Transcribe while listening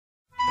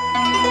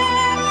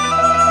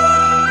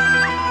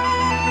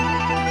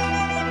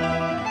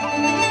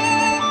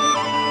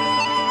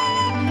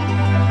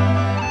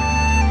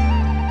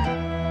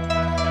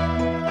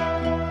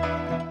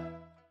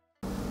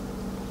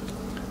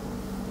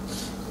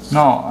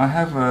Now I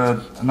have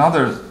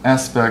another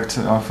aspect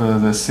of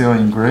the seal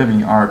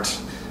engraving art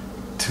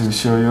to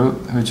show you,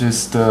 which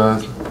is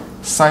the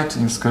site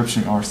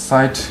inscription or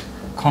site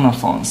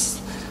Colophons.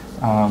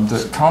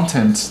 The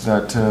content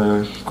that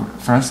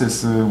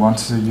Francis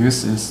wants to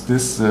use is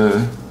this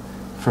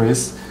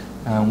phrase: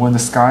 when the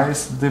sky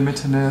is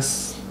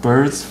limitless,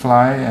 birds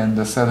fly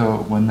and settle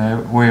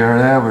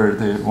wherever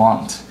they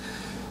want.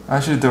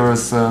 Actually, there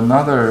was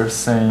another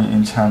saying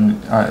in Chinese,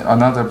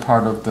 another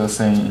part of the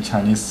saying in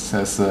Chinese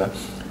says, the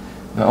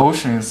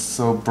ocean is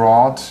so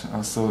broad,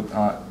 so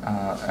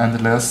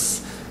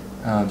endless,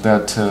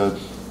 that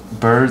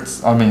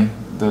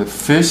the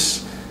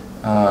fish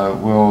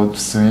will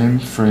swim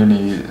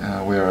freely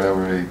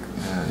wherever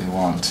they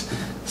want.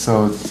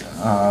 So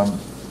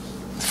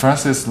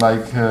Francis,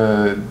 like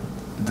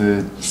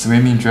the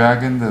swimming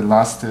dragon, the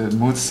last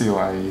mood seal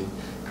I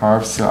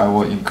carved, so I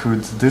will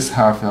include this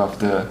half of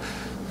the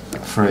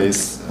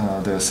phrase,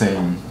 the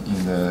saying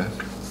in the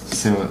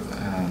seal,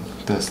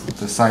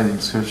 the side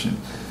inscription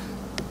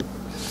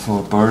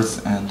for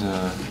birds and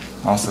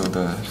also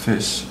the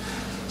fish.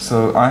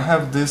 So I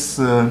have this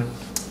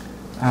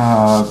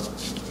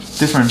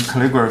different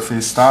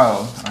calligraphy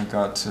style I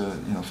got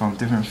from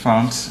different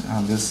fonts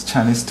on this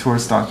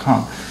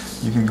ChineseTours.com.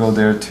 You can go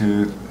there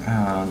to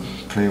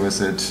play with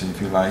it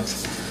if you like.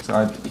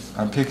 So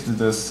I picked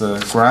this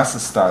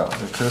grass style,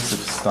 the cursive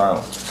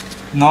style.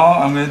 Now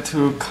I'm going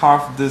to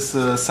carve this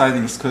side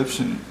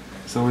inscription.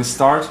 So we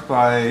start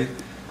by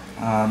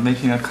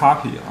making a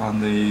copy on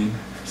the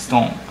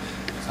stone.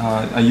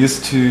 I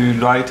used to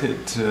write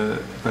it,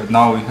 but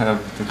now we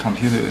have the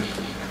computer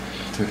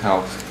to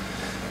help.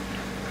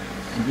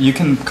 You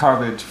can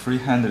carve it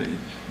freehandedly,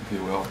 if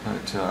you will,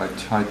 but I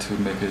try to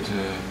make it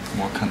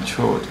more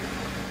controlled.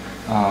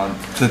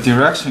 The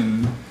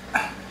direction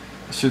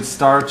should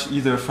start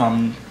either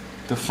from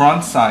the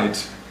front side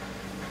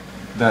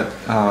that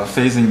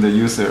facing the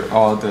user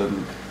or the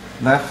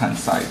left-hand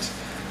side.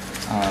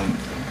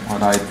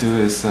 What I do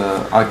is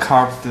I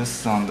carve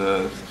this on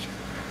the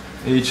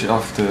edge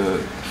of the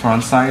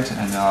front side,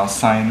 and I'll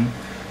sign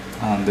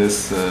on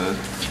this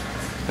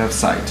left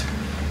side.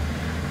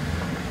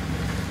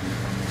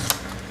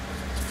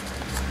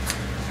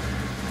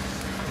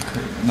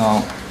 Okay,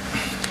 now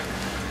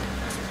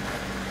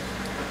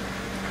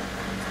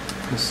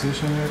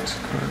position it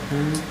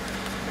correctly.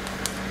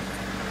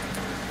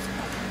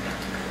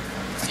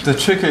 The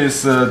trick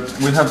is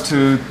we have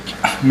to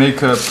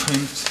make a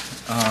print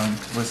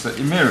with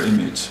a mirror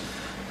image,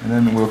 and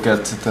then we'll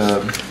get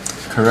the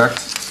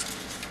correct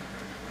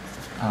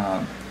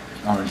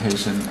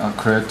orientation,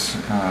 correct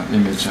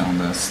image on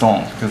the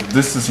stone. Because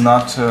this is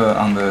not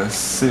on the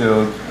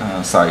seal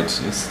side;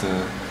 it's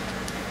the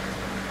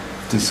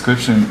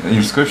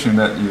inscription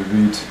that you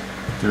read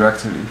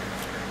directly.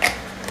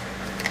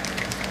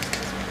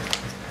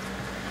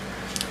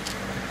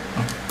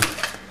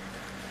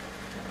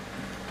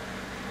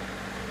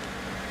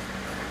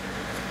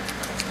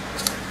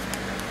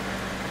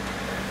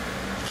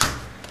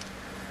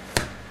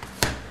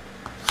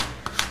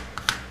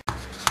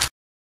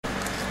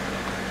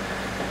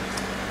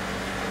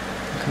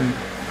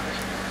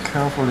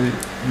 Carefully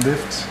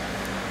lift.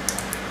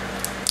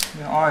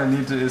 Yeah, all I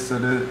need is a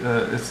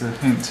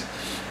hint.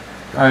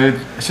 I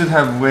should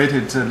have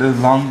waited a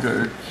little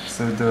longer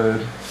so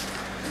the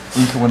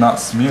ink will not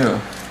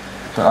smear,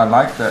 but I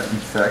like that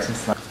effect.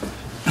 It's like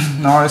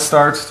now I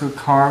start to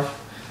carve.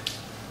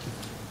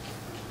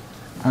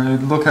 I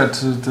look at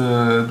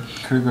the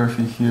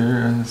calligraphy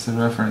here as a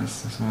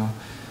reference as well.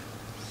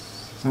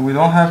 So we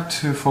don't have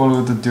to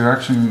follow the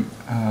direction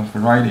of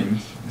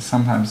writing.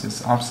 Sometimes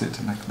it's opposite,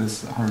 like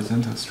this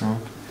horizontal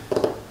stroke.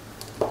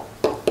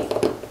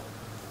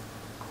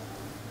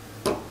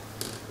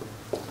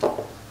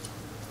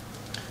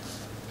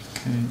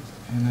 Okay,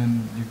 and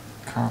then you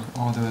carve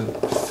all the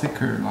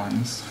thicker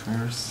lines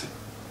first.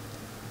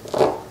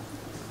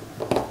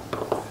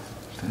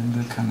 Then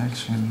the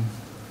connection.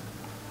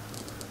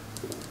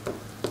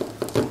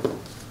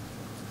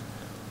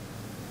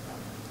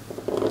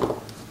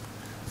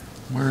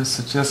 Very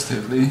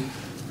suggestively.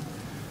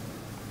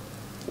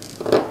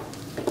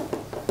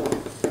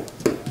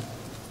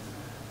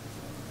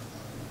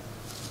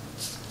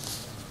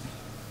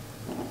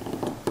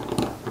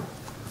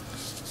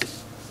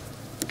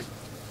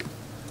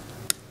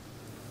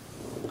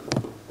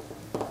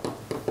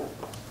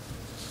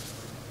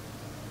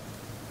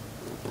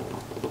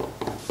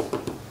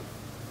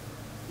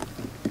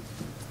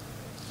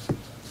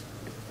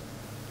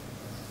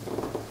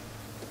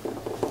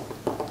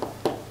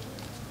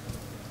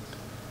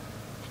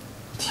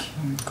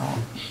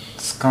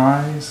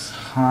 Skies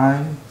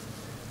high,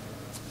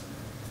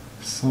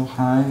 so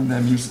high,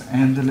 that means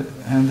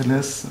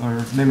endless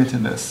or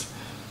limitless.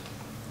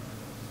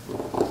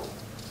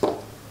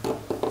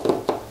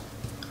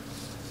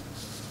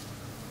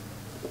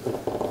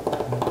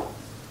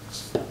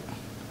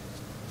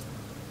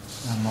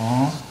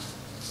 Along.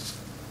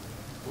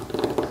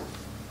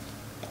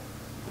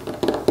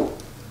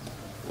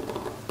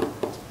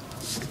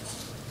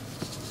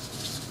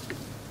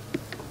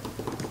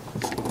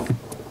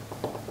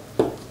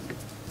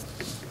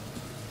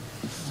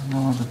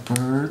 All the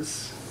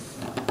birds.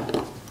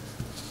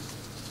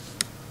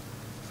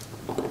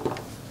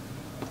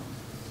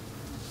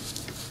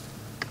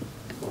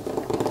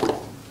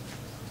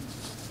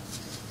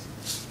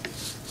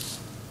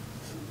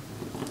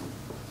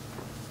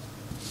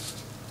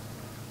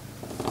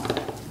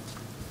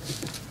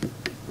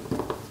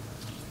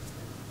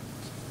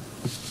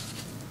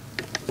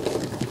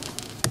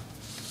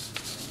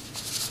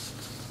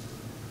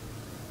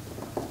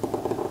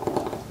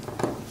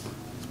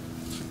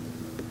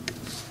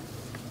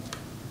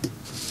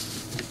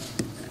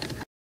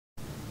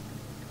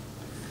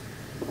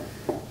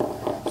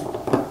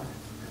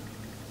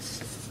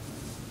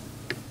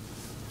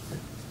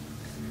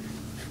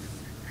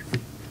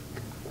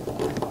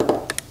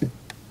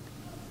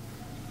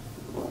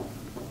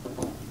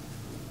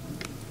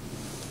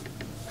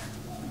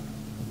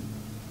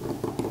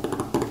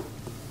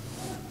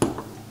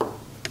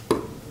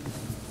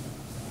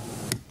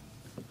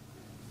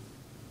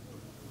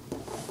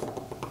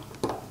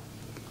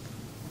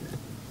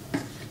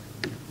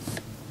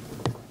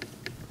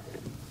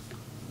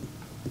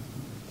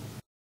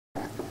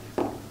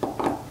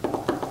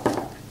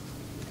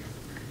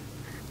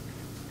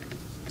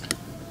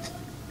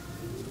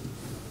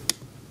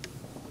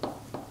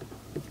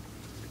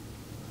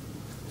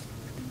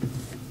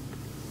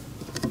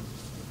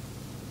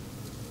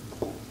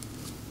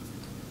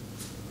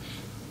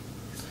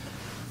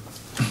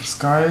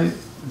 Sky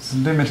is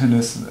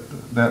limitedness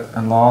that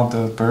allow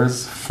the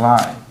birds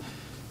fly.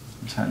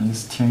 In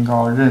Chinese, 天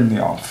高任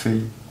鸟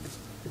飞.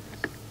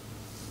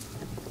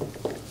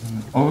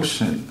 An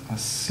ocean, a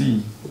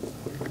sea.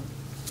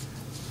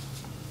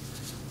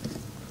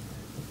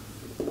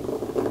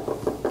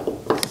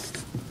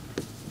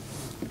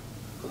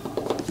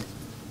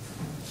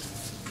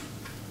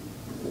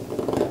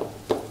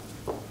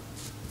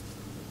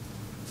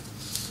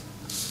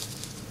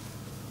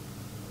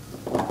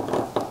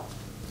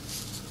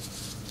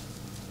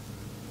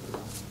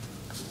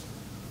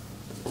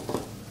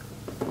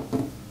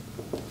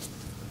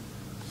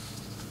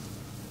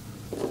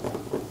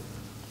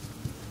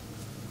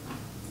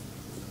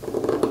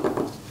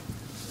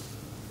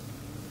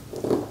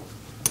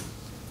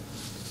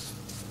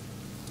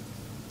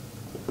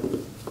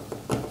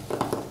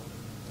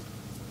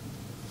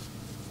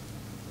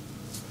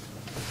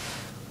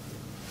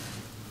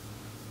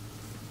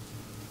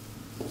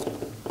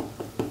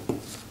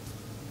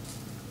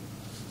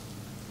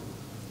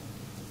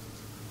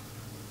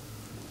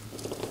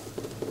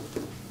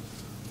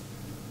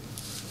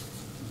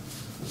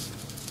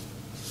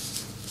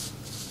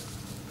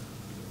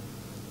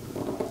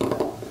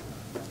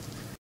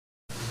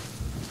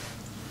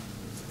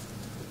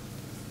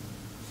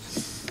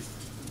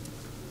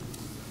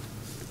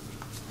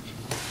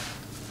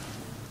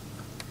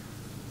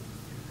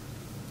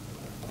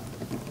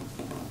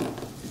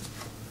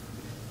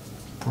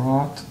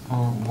 Broad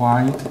or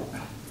wide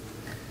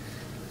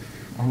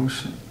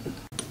ocean.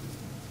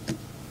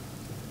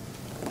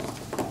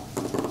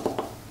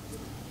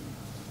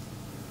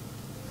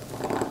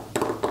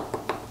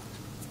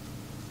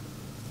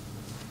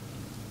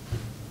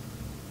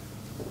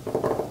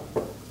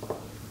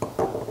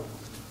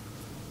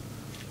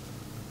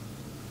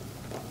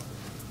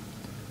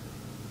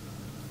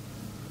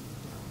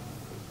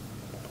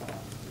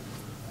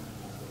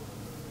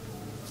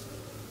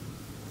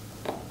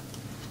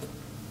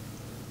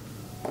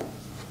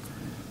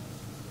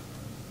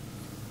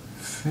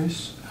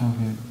 Fish,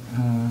 okay,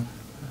 no,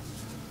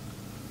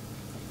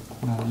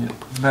 yeah,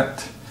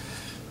 that.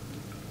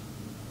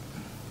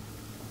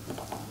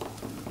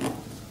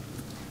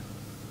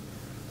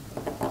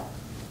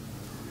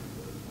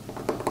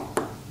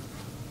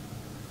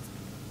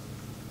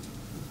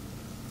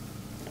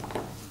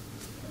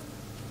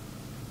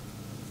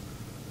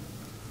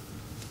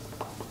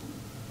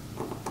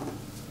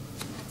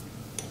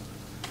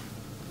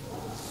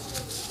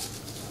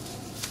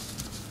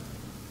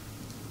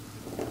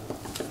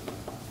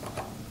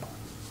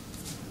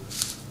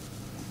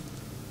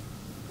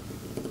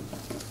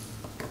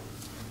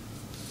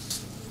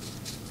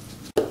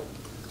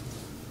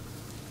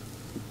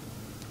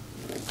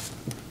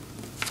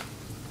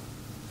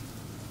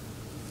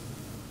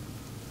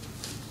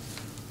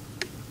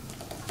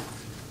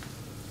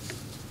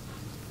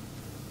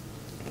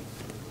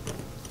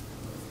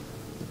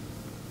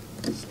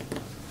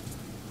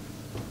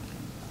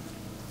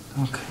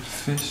 Okay,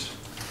 fish.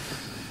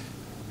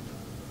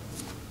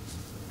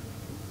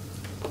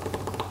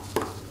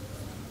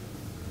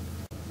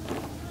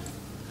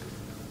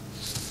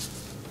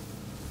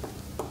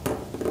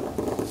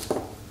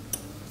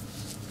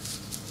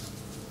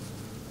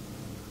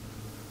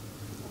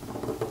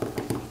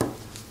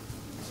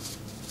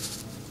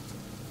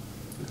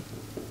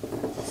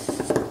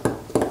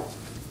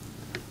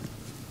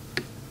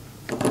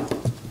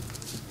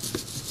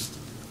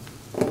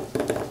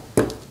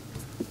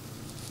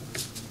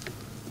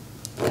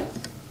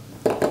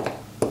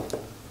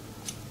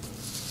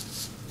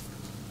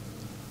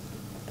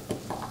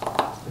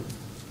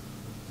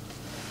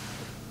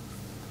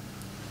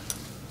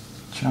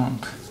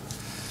 Jump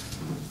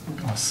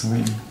or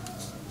swim.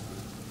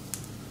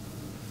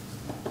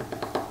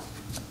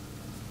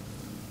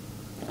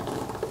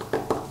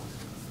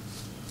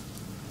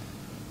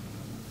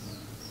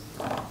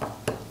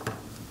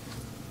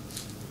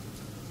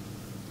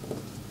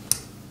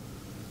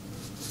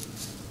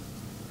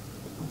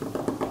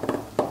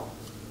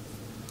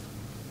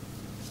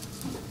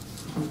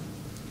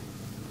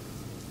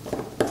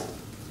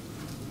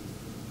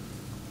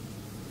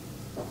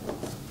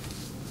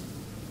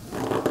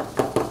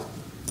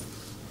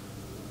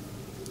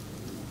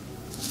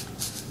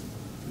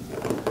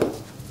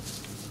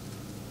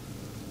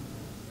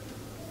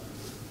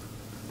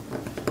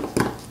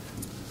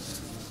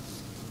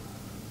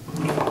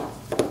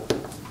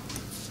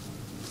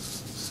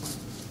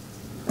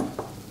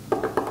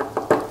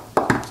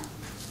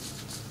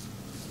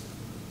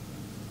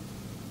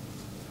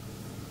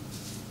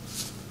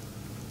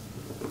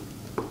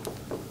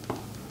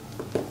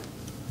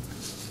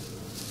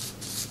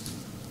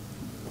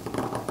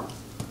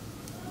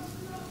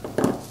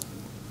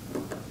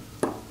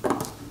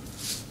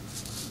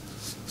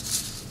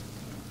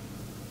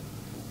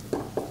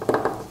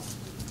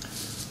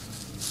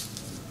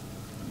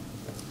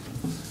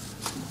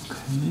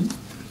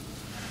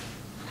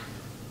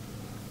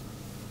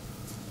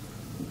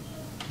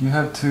 you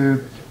have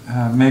to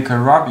make a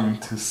rubbing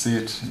to see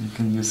it. You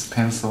can use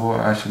pencil, or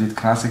actually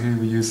classically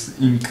we use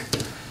ink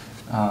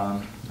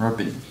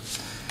rubbing.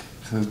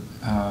 So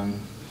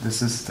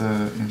this is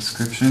the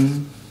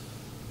inscription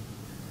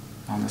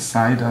on the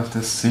side of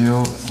the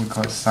seal. We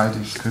call it side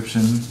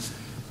inscription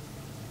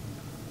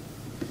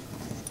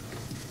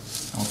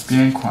of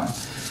Biankuan.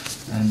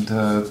 And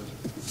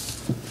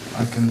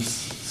I can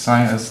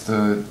sign as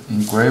the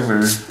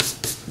engraver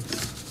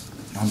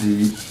on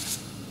the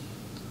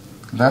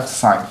left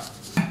side.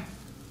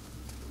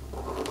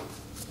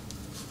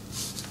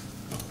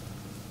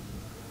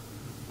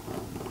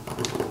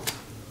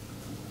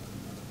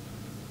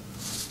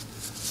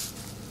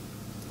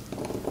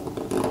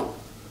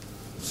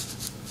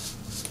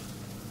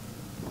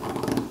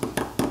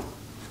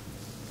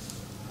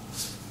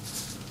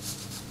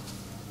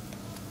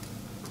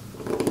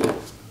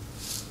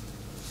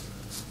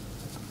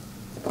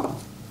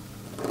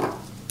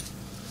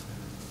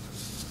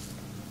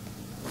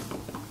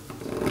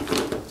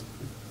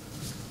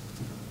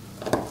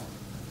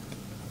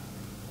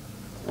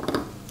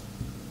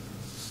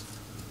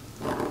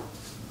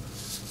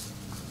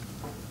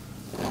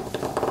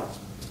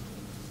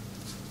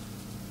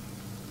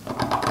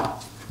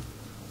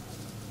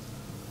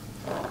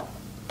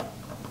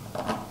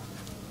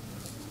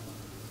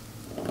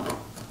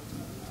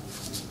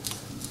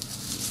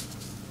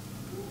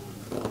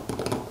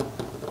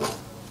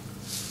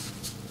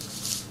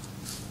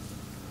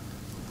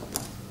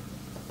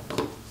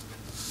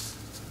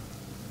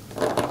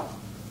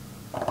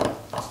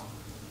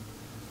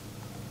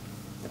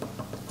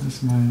 This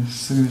is my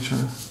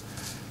signature.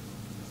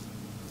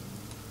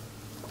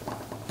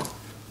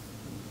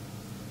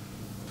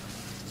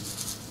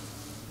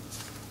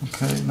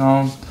 Okay,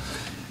 now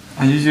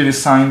I usually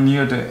sign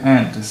near the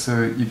end,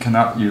 so you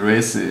cannot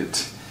erase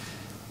it.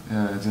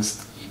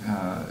 Just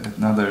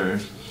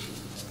another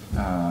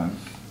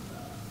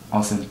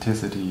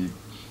authenticity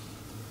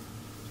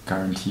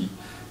guarantee.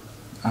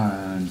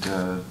 And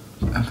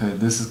okay,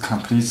 this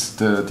completes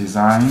the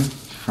design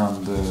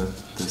from the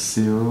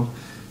seal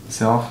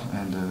itself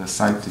and the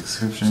site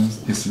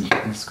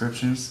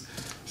inscriptions.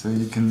 So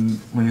you can,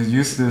 when you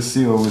use the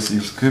seal with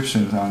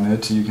inscriptions on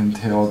it, you can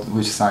tell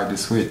which side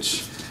is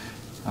which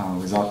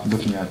without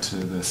looking at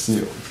the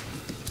seal.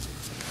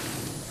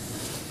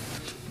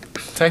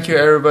 Thank you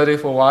everybody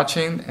for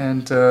watching,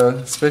 and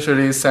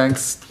especially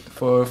thanks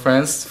for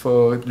friends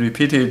for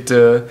repeated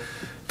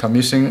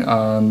commission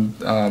on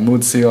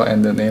mood seal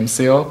and the name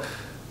seal.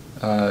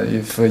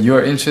 If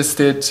you're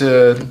interested,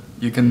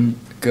 you can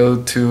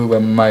go to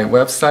my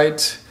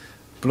website,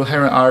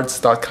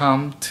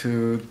 blueheronarts.com,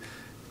 to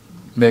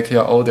make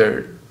your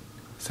order.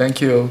 Thank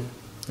you.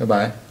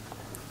 Bye-bye.